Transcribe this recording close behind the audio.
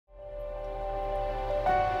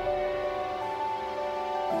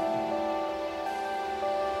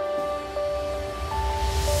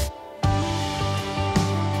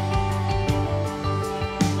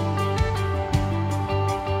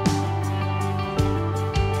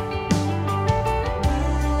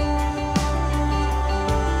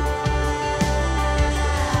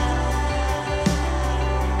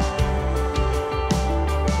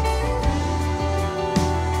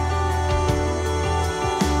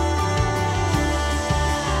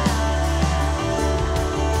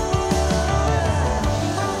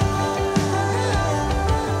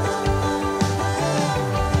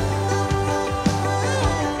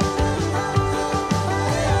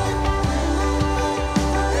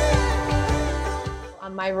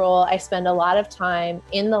My role, I spend a lot of time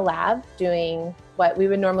in the lab doing what we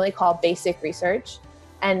would normally call basic research.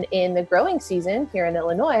 And in the growing season here in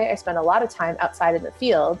Illinois, I spend a lot of time outside in the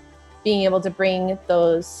field, being able to bring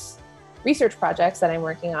those research projects that I'm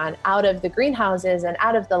working on out of the greenhouses and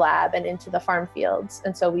out of the lab and into the farm fields.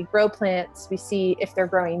 And so we grow plants, we see if they're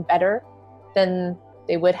growing better than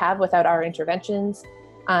they would have without our interventions,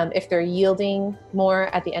 if they're yielding more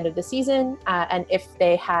at the end of the season, and if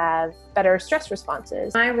they have better stress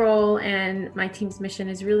responses. My role and my team's mission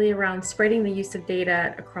is really around spreading the use of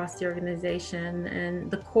data across the organization, and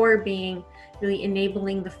the core being really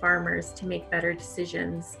enabling the farmers to make better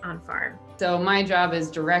decisions on farm. So my job is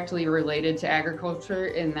directly related to agriculture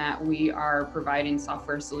in that we are providing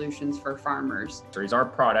software solutions for farmers. Our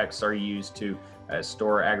products are used to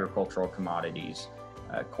store agricultural commodities,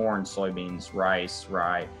 corn, soybeans, rice,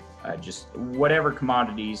 rye, just whatever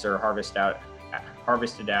commodities are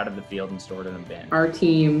harvested out of the field and stored in a bin. Our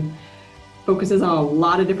team focuses on a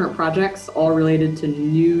lot of different projects, all related to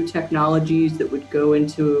new technologies that would go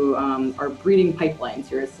into our breeding pipelines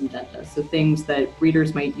here at Syngenta. So things that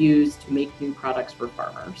breeders might use to make new products for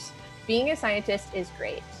farmers. Being a scientist is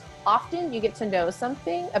great. Often you get to know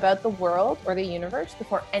something about the world or the universe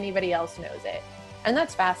before anybody else knows it. And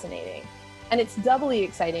that's fascinating. And it's doubly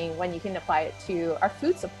exciting when you can apply it to our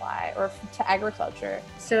food supply or to agriculture.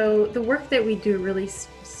 So the work that we do really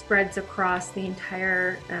spreads across the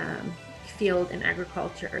entire field in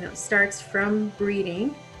agriculture. It starts from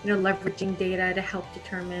breeding, leveraging data to help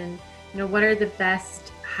determine, what are the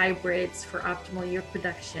best hybrids for optimal yield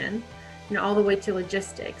production, all the way to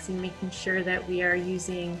logistics and making sure that we are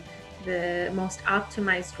using the most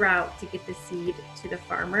optimized route to get the seed to the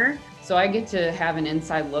farmer. So I get to have an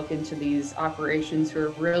inside look into these operations who are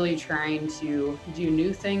really trying to do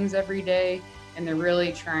new things every day, and they're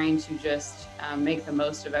really trying to just make the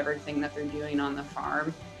most of everything that they're doing on the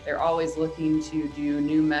farm. They're always looking to do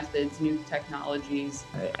new methods, new technologies.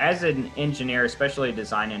 As an engineer, especially a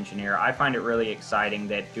design engineer, I find it really exciting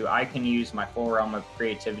that I can use my full realm of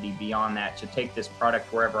creativity beyond that to take this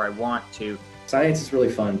product wherever I want to. Science is really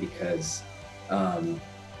fun because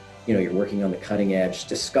you're working on the cutting edge,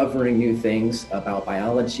 discovering new things about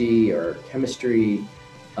biology or chemistry.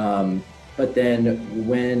 But then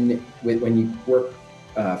when you work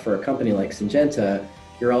for a company like Syngenta,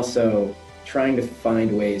 you're also trying to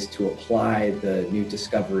find ways to apply the new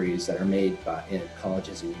discoveries that are made in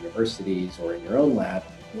colleges and universities or in your own lab.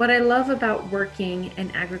 What I love about working in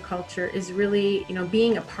agriculture is really,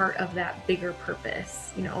 being a part of that bigger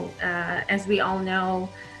purpose. As we all know,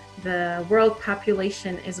 the world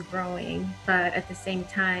population is growing, but at the same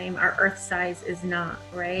time, our Earth size is not,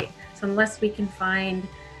 right? So unless we can find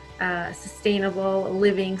sustainable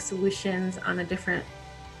living solutions on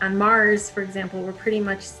Mars, for example, we're pretty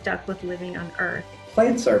much stuck with living on Earth.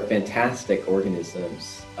 Plants are fantastic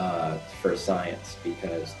organisms for science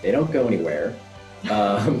because they don't go anywhere.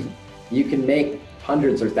 You can make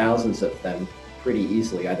hundreds or thousands of them pretty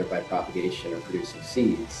easily, either by propagation or producing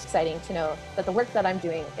seeds. Exciting to know that the work that I'm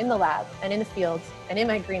doing in the lab and in the fields and in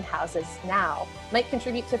my greenhouses now might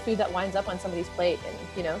contribute to food that winds up on somebody's plate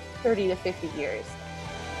in, 30 to 50 years.